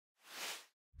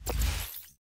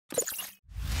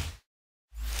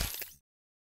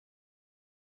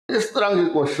इस तरह के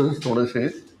क्वेश्चंस थोड़े से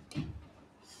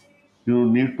you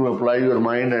need to apply your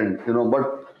mind and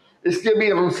but इसके भी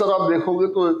आंसर आप देखोगे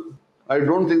तो I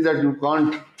don't think that you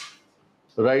can't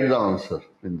right the answer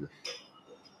in this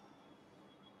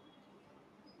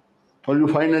और you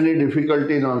find any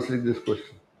difficulty in answering this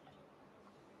question.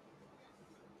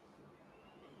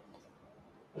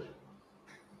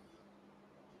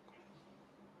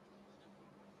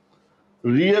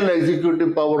 Real executive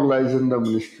power lies in the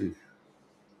ministry.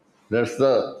 That's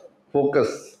the focus.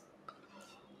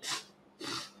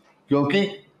 क्योंकि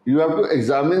you have to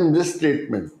examine this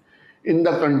statement in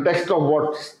the context of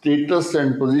what status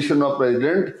and position of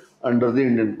president under the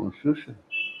Indian Constitution.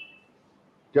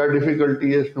 क्या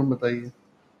difficulty है इसमें बताइए.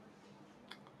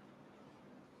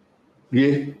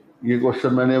 ये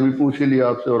question मैंने अभी पूछ ही लिया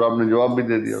आपसे और आपने जवाब भी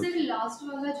दे दिया. सर लास्ट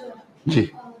वाला जो है जी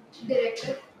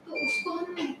डायरेक्टर, तो उसको हम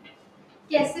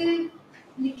कैसे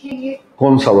लिखेंगे?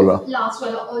 कौन सा वाला? लास्ट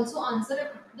वाला. Also answer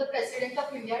the president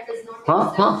of India does not.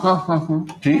 हाँ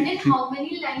ठीक. How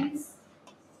many lines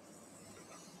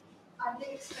are they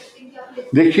expecting कि आप लिखें?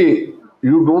 देखिए,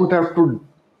 you don't have to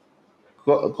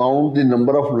count the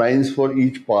number of lines for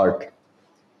each part.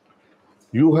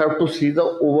 You have to see the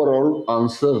overall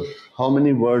answer. How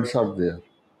many words are there?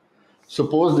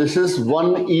 Suppose this is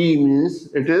 1E means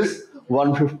it is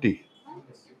 150.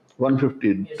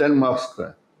 10 marks का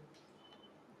है.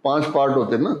 5 part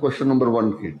होते हैं ना question number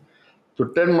 1 के. So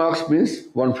 10 marks means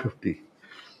 150.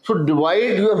 So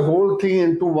divide your whole thing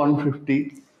into 150.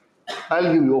 I'll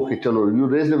give you, okay, chalo, you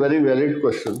raised a very valid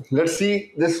question. Let's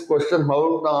see this question,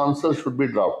 how the answer should be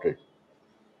drafted.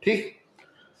 ठीक?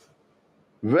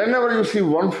 Whenever you see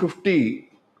 150,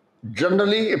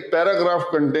 generally a paragraph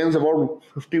contains about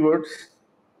 50 words.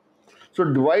 So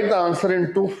divide the answer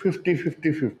into 50,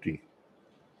 50, 50.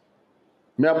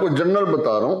 मैं आपको general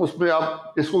बता रहा हूं, उसमें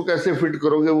आप इसको कैसे फिट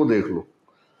करोगे वो देख लो.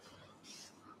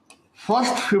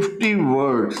 First 50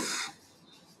 words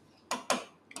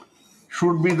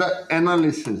should be the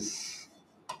analysis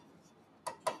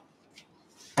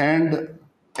and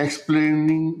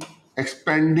expanding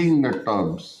the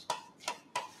terms.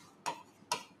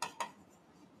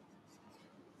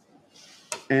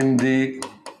 In the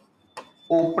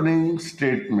opening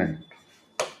statement.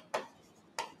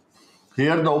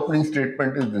 Here the opening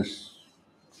statement is this.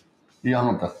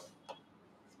 यहां तक.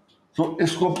 So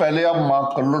इसको पहले आप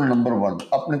मार्क कर लो नंबर 1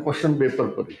 अपने क्वेश्चन पेपर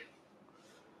पर ही.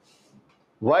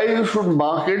 Why you should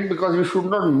mark it? Because you should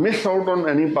not miss out on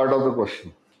any part of the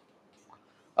question.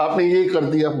 आपने ये कर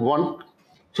दिया 1.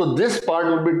 So this part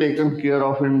will be taken care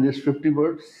of in this 50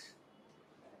 words.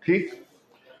 ठीक?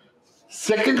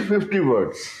 Second 50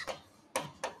 words.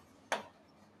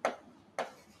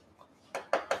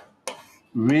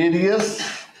 Various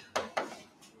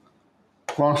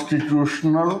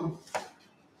constitutional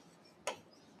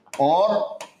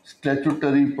or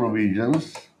statutory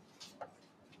provisions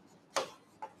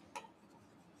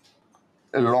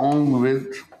along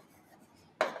with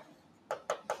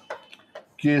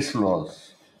case laws.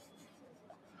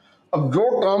 अब जो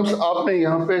terms आपने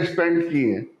यहां पे स्पेंड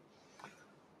किए,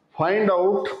 find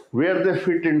out where they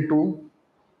fit into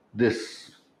this.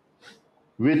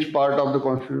 Which part of the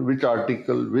Constitution, which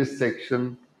article, which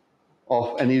section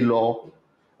of any law,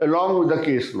 along with the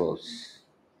case laws.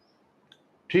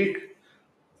 ठीक?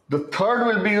 The third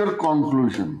will be your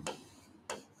conclusion,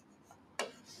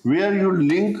 where you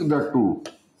link the two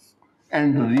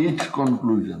and reach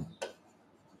conclusion.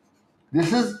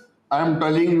 This is, I am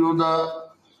telling you, the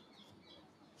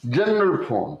general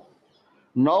form.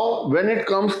 Now, when it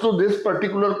comes to this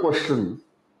particular question,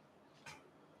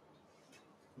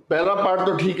 पहला part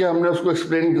तो ठीक है, हमने उसको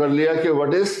explain कर लिया कि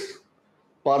what is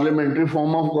parliamentary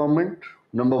form of government.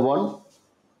 Number 1,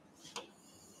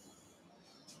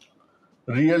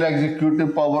 real executive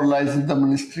power lies in the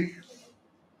ministry.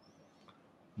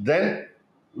 Then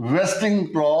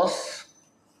vesting clause,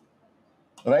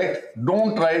 right?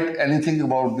 Don't write anything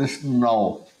about this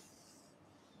now.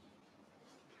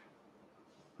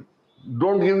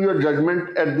 Don't give your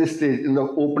judgment at this stage in the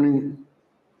opening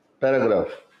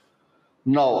paragraph.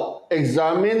 Now,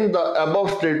 examine the above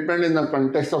statement in the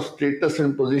context of status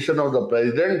and position of the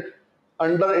president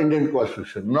under Indian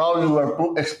Constitution. Now you have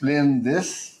to explain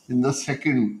this in the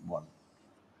second one.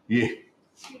 Yeah.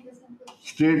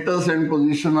 Status and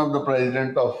position of the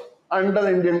president of under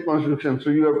Indian Constitution.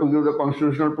 So you have to give the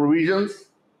constitutional provisions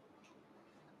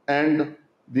and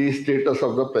the status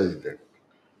of the president.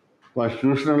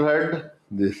 Constitutional head,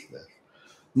 this, that.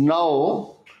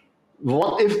 Now,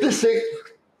 what if they say,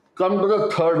 come to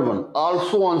the third one,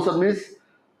 also answer means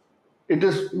it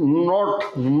is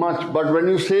not much, but when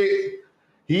you say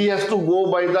he has to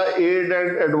go by the aid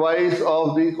and advice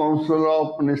of the Council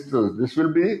of Ministers. This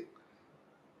will be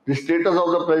the status of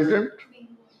the President.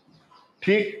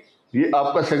 ठीक, ये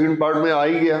आपका second part में आ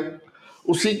ही गया.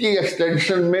 उसी की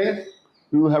extension में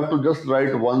you have to just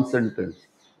write one sentence.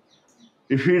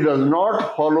 If he does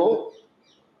not follow,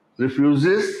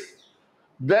 refuses,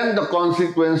 then the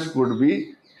consequence could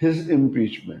be his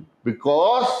impeachment.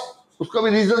 Because उसका भी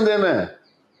रीजन देना है.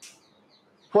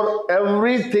 For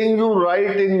everything you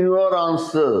write in your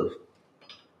answer,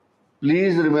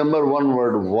 please remember one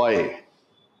word, why.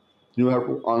 You have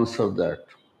to answer that.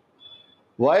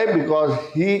 Why? Because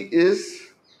he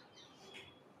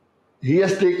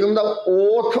has taken the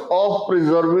oath of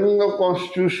preserving the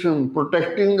Constitution,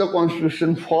 protecting the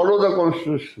Constitution, follow the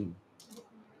Constitution,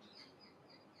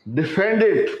 defend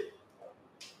it.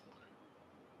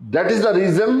 That is the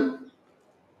reason,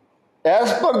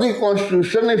 as per the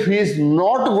Constitution, if he is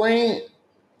not going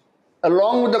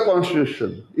along with the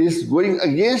Constitution, is going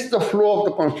against the flow of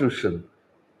the Constitution,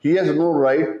 he has no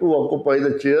right to occupy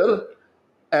the chair,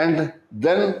 and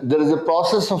then there is a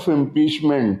process of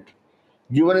impeachment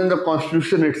given in the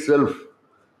Constitution itself.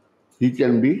 He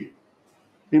can be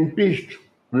impeached,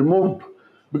 removed,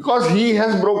 because he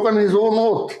has broken his own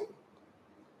oath.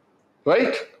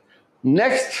 Right?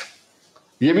 Next,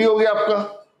 ये भी हो गया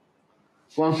आपका,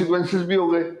 consequences भी हो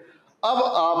गए. अब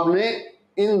आपने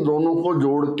इन दोनों को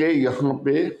जोड़ के यहां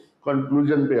पे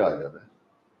कंक्लूजन पे आ जाना है.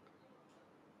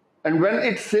 And when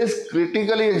it says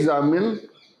critically examine,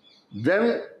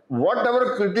 then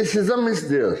whatever criticism is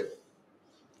there,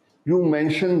 you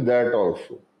mention that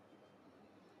also.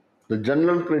 The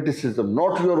general criticism,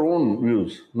 not your own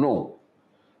views, no.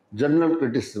 General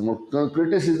criticism.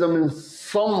 Criticism in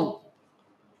some,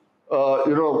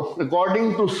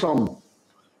 according to some,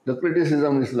 the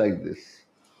criticism is like this.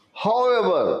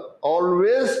 However,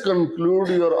 always conclude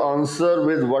your answer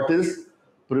with what is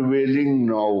prevailing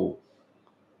now.